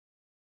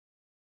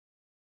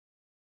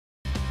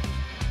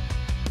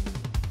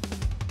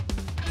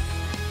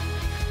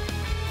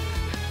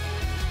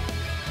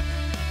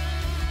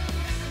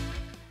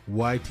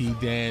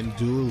YTDan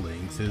Duel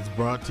Links is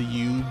brought to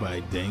you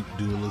by dank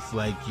duelists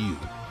like you.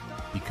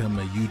 Become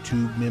a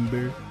YouTube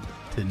member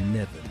to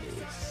never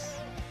miss.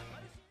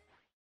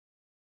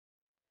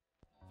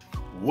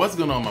 What's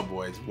going on, my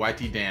boys?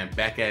 YTDan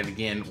back at it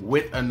again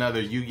with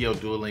another Yu-Gi-Oh!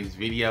 Duel Links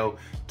video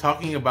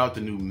talking about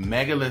the new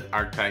Megalith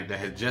archetype that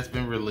has just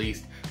been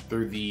released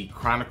through the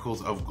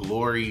Chronicles of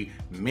Glory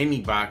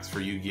mini box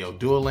for Yu-Gi-Oh!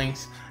 Duel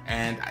Links.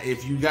 And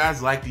if you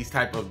guys like these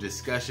type of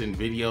discussion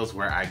videos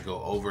where I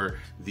go over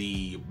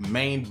the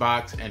main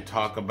box and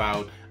talk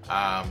about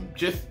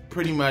just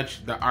pretty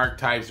much the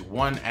archetypes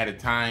one at a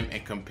time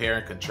and compare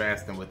and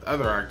contrast them with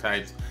other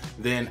archetypes,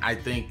 then I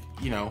think,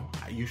 you know,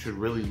 you should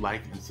really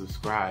like and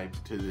subscribe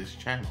to this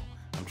channel.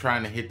 I'm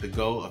trying to hit the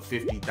goal of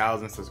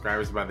 50,000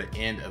 subscribers by the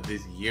end of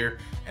this year,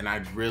 and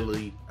I'd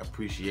really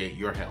appreciate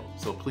your help.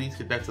 So please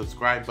hit that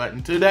subscribe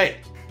button today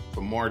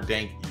for more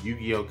dank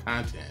Yu-Gi-Oh!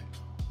 Content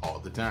all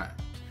the time.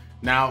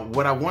 Now,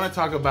 what I want to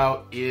talk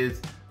about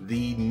is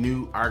the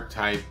new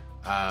archetype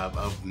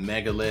of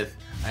Megalith,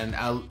 and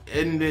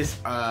in this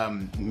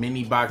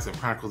mini box of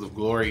Chronicles of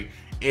Glory,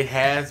 it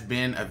has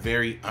been a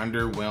very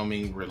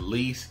underwhelming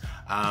release.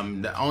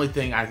 The only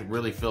thing I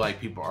really feel like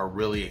people are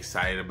really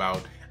excited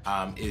about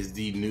is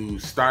the new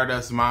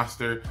Stardust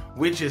monster,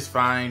 which is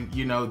fine.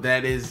 You know,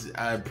 that is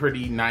a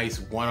pretty nice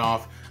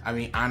one-off. I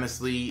mean,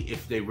 honestly,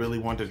 if they really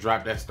want to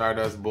drop that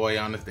Stardust boy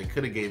on us, they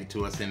could have gave it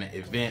to us in an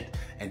event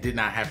and did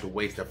not have to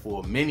waste a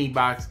full mini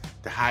box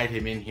to hide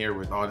him in here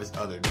with all this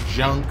other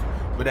junk.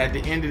 But at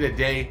the end of the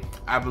day,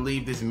 I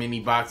believe this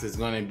mini box is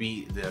going to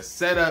be the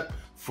setup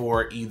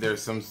for either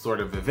some sort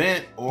of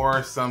event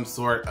or some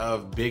sort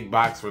of big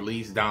box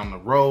release down the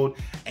road,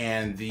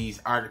 and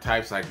these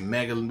archetypes like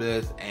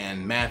Megalith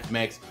and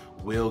Mathmex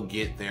will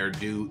get their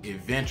due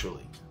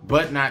eventually,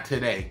 but not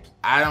today.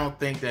 I don't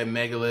think that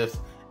Megalith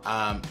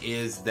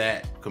is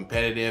that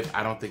competitive.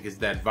 I don't think it's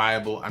that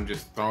viable. I'm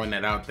just throwing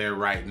that out there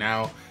right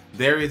now.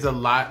 There is a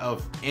lot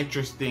of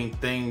interesting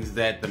things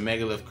that the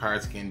Megalith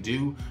cards can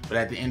do, but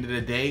at the end of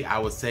the day, I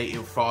would say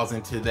it falls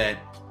into that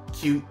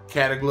cute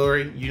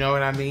category, you know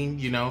what I mean?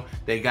 You know,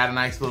 they got a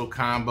nice little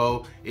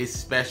combo, it's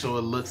special,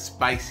 it looks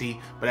spicy,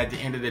 but at the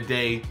end of the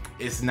day,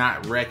 it's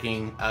not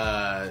wrecking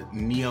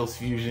Neo's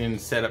Fusion,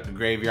 set up the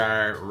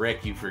graveyard,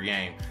 wreck you for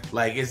game.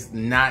 Like, it's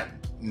not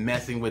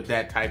messing with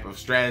that type of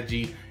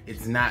strategy.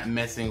 It's not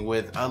messing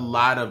with a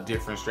lot of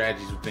different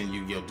strategies within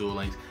Yu-Gi-Oh! Duel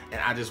Links, and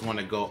I just want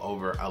to go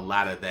over a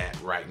lot of that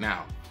right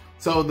now.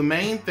 So the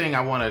main thing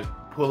I want to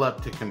pull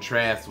up to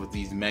contrast with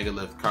these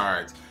Megalith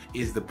cards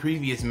is the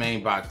previous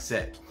main box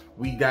set.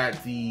 We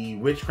got the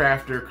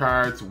Witchcrafter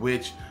cards,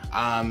 which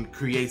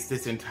creates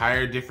this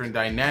entire different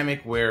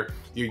dynamic where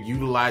you're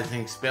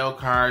utilizing spell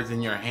cards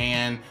in your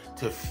hand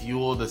to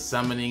fuel the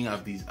summoning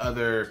of these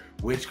other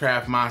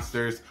witchcraft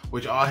monsters,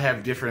 which all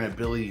have different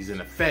abilities and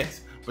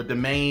effects. But the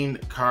main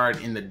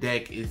card in the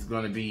deck is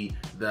going to be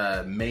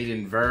the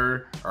Maiden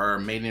Ver or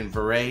Maiden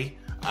Verre.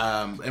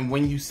 And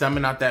when you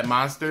summon out that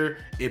monster,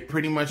 it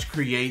pretty much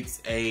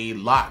creates a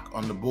lock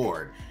on the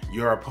board.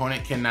 Your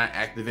opponent cannot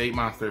activate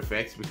monster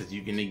effects because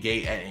you can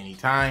negate at any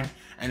time.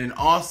 And then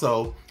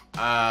also,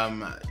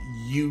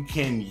 you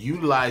can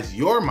utilize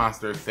your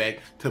monster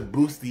effect to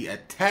boost the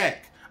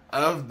attack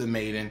of the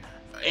Maiden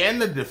and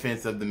the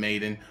defense of the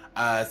Maiden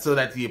so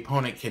that the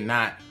opponent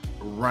cannot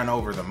run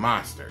over the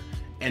monster.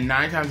 And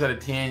 9 times out of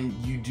 10,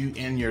 you do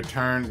end your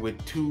turn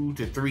with 2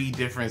 to 3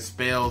 different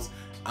spells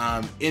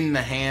in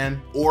the hand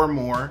or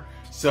more.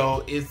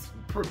 So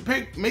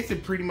makes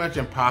it pretty much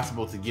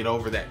impossible to get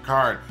over that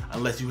card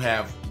unless you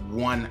have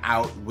one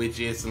out, which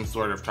is some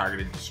sort of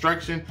targeted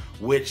destruction,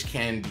 which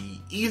can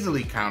be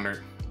easily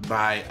countered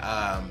by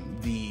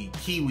the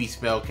Kiwi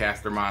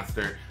Spellcaster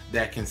monster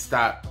that can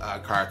stop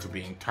cards from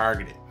being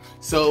targeted.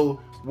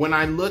 So when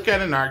I look at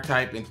an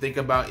archetype and think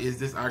about, is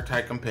this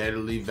archetype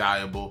competitively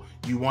valuable,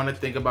 you want to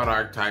think about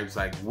archetypes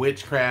like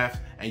Witchcraft,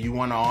 and you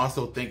want to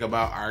also think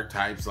about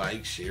archetypes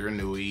like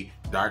Shiranui,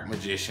 Dark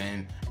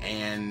Magician,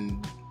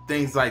 and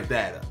things like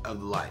that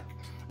of the like.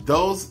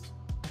 Those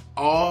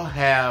all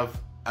have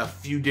a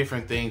few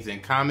different things in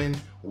common,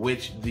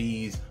 which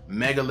these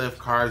Megalith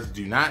cards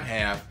do not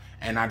have,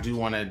 and I do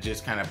want to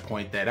just kind of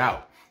point that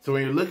out. So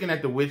when you're looking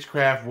at the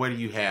Witchcraft, what do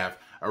you have?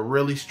 A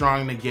really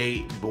strong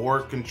negate,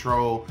 board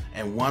control,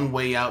 and one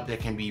way out that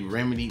can be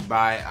remedied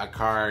by a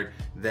card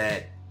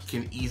that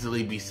can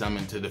easily be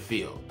summoned to the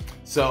field.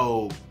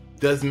 So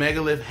does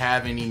Megalith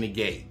have any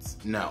negates?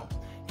 No.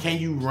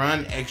 Can you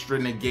run extra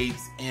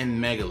negates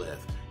in Megalith?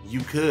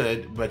 You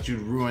could, but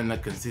you'd ruin the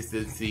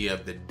consistency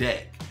of the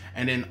deck.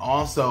 And then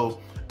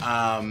also,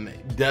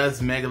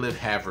 does Megalith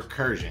have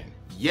recursion?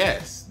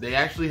 Yes, they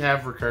actually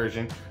have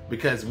recursion,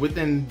 because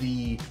within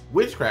the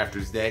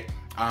Witchcrafter's deck,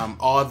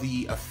 all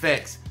the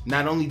effects,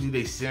 not only do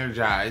they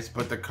synergize,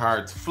 but the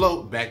cards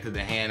float back to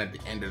the hand at the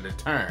end of the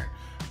turn.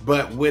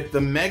 But with the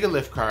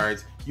Megalith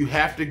cards, you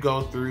have to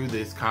go through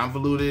this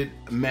convoluted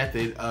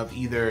method of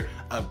either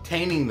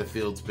obtaining the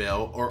field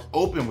spell or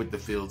open with the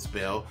field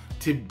spell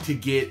to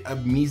get a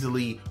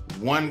measly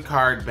 1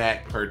 card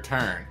back per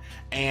turn.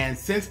 And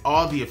since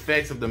all the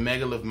effects of the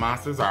Megalith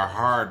monsters are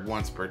hard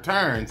once per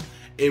turn,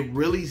 it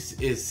really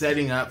is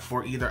setting up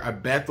for either a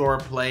Bethor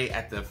play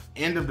at the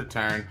end of the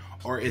turn,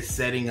 or it's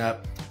setting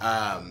up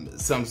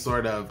some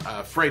sort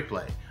of fray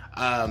play.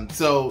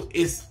 So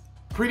it's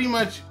pretty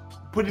much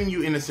putting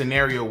you in a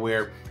scenario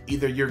where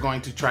either you're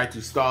going to try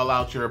to stall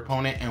out your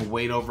opponent and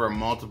wait over a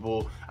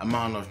multiple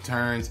amount of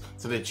turns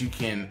so that you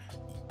can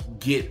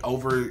get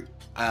over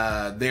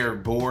their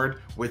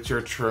board with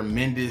your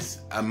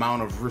tremendous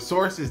amount of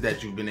resources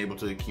that you've been able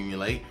to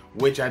accumulate,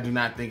 which I do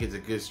not think is a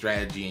good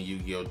strategy in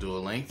Yu-Gi-Oh!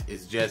 Duel Links.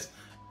 It's just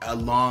a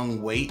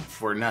long wait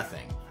for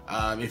nothing.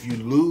 If you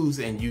lose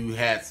and you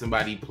had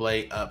somebody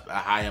play up a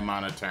high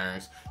amount of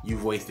turns,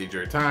 you've wasted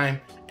your time.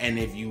 And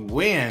if you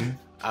win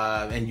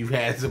and you've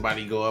had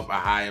somebody go up a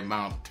high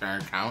amount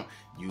turn count,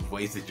 you've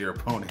wasted your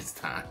opponent's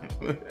time.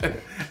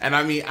 And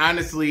I mean,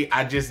 honestly,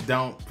 I just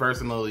don't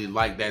personally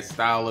like that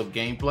style of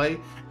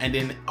gameplay. And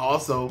then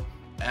also,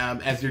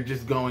 as you're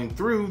just going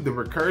through, the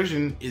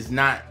recursion is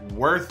not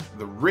worth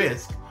the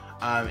risk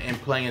in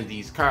playing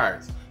these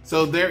cards.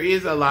 So there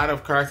is a lot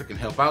of cards that can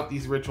help out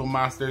these ritual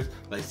monsters,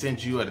 like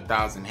Senju at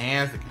 1,000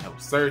 Hands that can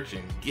help search,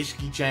 and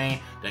Gishki Chain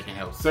that can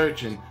help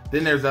search. And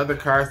then there's other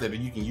cards that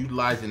you can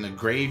utilize in the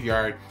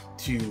graveyard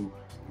to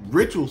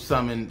ritual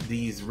summon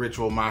these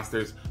ritual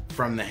monsters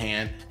from the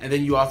hand. And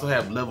then you also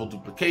have level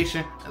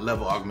duplication and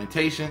level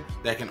augmentation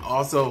that can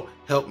also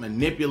help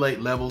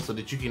manipulate levels so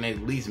that you can at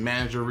least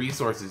manage your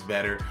resources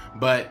better.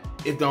 But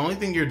if the only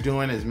thing you're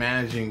doing is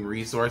managing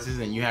resources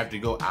and you have to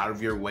go out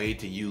of your way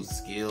to use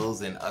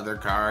skills and other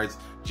cards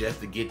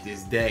just to get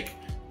this deck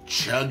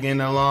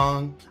chugging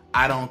along,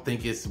 I don't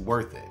think it's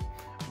worth it.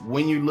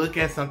 When you look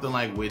at something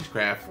like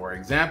Witchcraft, for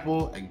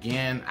example,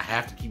 again, I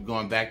have to keep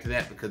going back to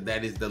that because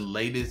that is the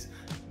latest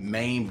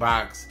main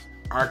box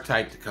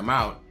archetype to come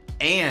out,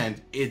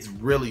 and it's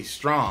really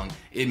strong.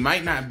 It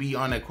might not be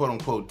on a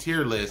quote-unquote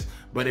tier list,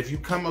 but if you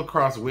come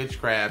across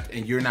Witchcraft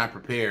and you're not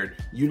prepared,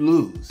 you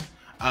lose.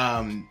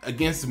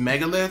 Against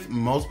Megalith,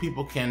 most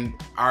people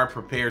are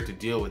prepared to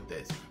deal with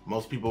this.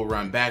 Most people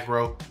run back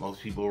row,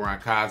 most people run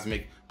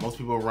Cosmic, most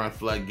people run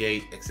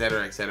Floodgate,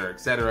 etc., etc.,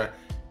 etc.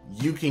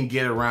 You can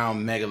get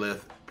around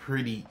Megalith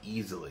pretty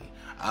easily.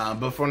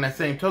 But from that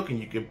same token,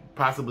 you could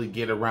possibly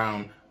get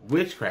around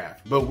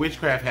Witchcraft. But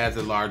Witchcraft has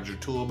a larger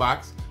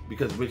toolbox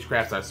because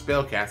Witchcrafts are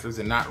spellcasters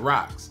and not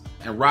rocks.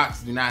 And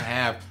rocks do not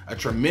have a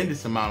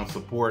tremendous amount of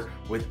support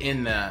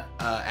within the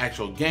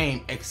actual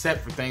game,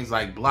 except for things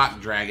like Block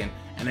Dragon.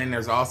 And then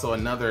there's also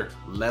another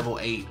level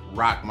 8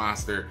 rock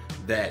monster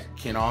that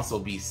can also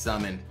be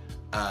summoned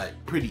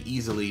pretty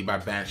easily by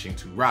banishing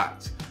 2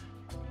 rocks.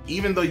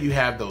 Even though you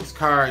have those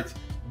cards,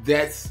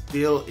 that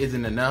still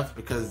isn't enough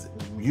because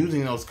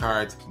using those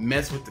cards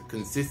mess with the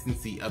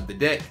consistency of the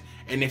deck.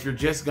 And if you're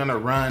just gonna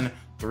run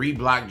 3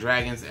 Block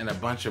Dragons and a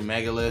bunch of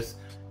Megaliths,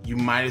 you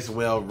might as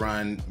well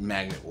run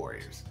Magnet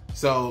Warriors.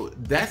 So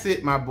that's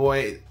it, my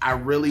boy. I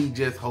really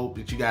just hope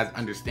that you guys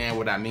understand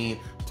what I mean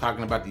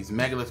talking about these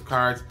Megalith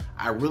cards.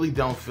 I really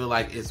don't feel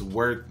like it's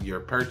worth your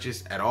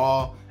purchase at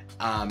all,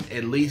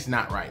 at least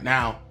not right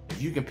now.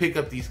 If you can pick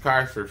up these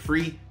cards for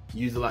free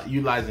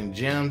utilizing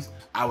gems,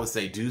 I would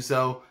say do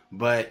so.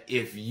 But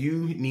if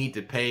you need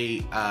to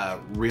pay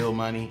real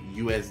money,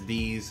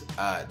 USDs,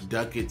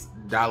 ducats,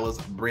 dollars,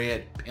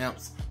 bread,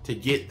 pimps to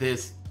get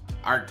this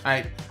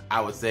archetype,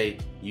 I would say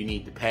you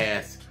need to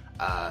pass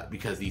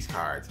because these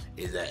cards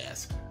is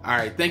ass. All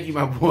right, thank you,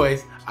 my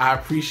boys. I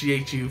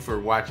appreciate you for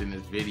watching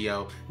this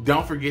video.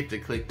 Don't forget to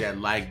click that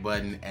like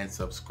button and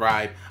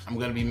subscribe. I'm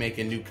gonna be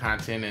making new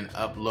content and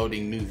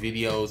uploading new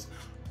videos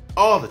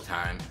all the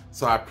time.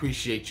 So I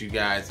appreciate you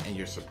guys and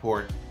your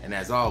support. And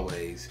as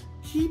always,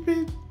 keep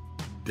it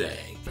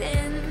dang.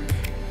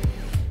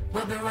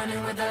 We'll be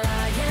running with the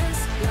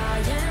lions.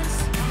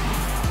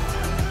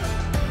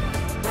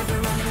 We'll be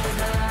running with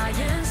the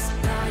lions.